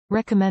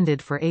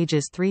Recommended for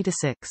ages 3 to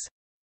 6.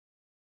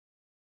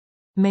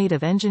 Made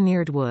of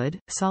engineered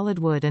wood, solid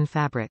wood and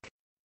fabric.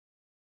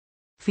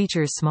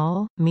 Features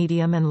small,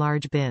 medium and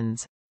large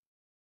bins.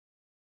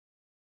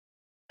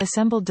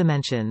 Assembled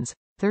dimensions: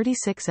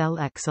 36L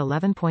x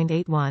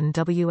 11.81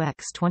 W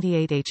x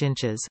 28H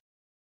inches.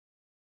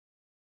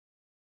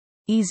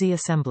 Easy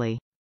assembly.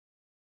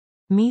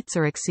 Meets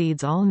or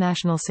exceeds all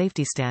national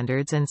safety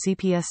standards and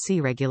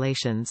CPSC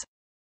regulations.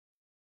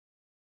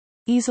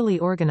 Easily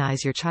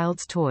organize your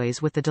child's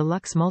toys with the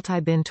Deluxe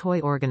Multi-Bin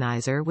Toy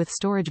Organizer with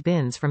storage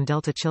bins from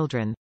Delta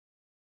Children.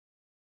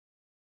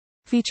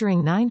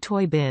 Featuring 9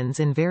 toy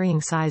bins in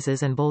varying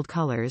sizes and bold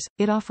colors,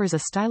 it offers a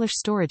stylish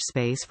storage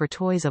space for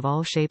toys of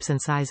all shapes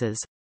and sizes.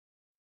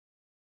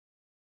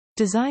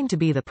 Designed to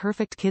be the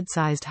perfect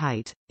kid-sized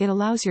height, it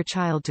allows your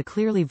child to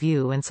clearly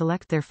view and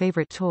select their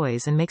favorite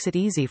toys and makes it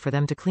easy for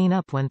them to clean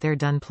up when they're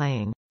done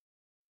playing.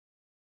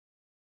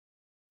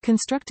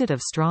 Constructed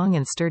of strong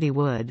and sturdy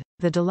wood,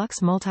 the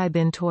Deluxe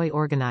Multi-Bin Toy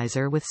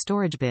Organizer with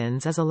storage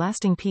bins is a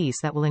lasting piece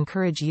that will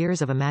encourage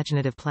years of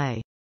imaginative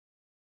play.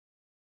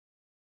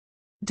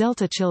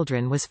 Delta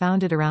Children was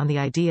founded around the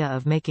idea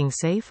of making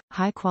safe,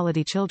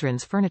 high-quality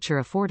children's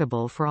furniture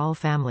affordable for all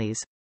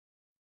families.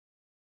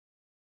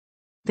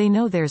 They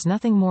know there's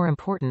nothing more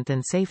important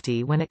than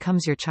safety when it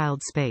comes your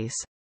child's space.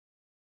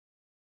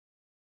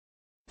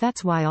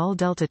 That's why all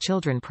Delta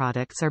Children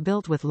products are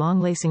built with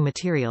long-lacing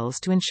materials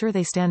to ensure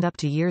they stand up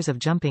to years of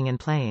jumping and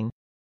playing.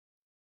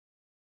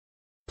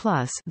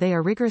 Plus, they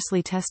are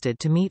rigorously tested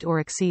to meet or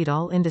exceed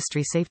all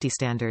industry safety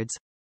standards.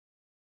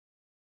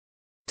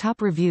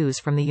 Top reviews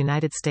from the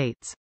United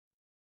States.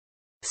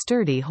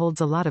 Sturdy holds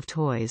a lot of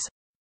toys.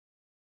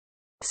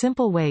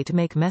 Simple way to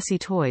make messy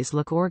toys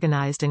look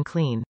organized and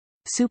clean.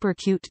 Super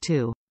cute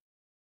too.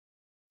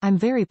 I'm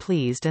very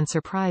pleased and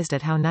surprised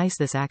at how nice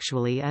this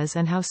actually is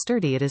and how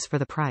sturdy it is for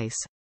the price.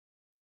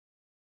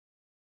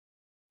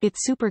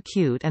 It's super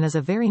cute and is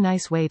a very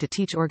nice way to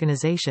teach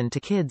organization to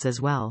kids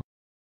as well.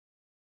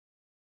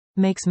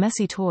 Makes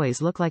messy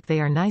toys look like they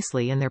are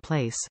nicely in their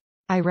place.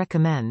 I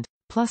recommend.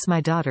 Plus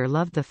my daughter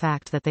loved the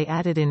fact that they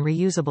added in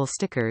reusable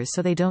stickers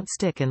so they don't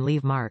stick and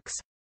leave marks.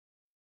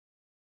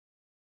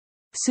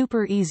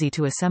 Super easy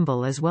to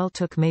assemble as well,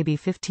 took maybe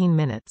 15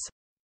 minutes.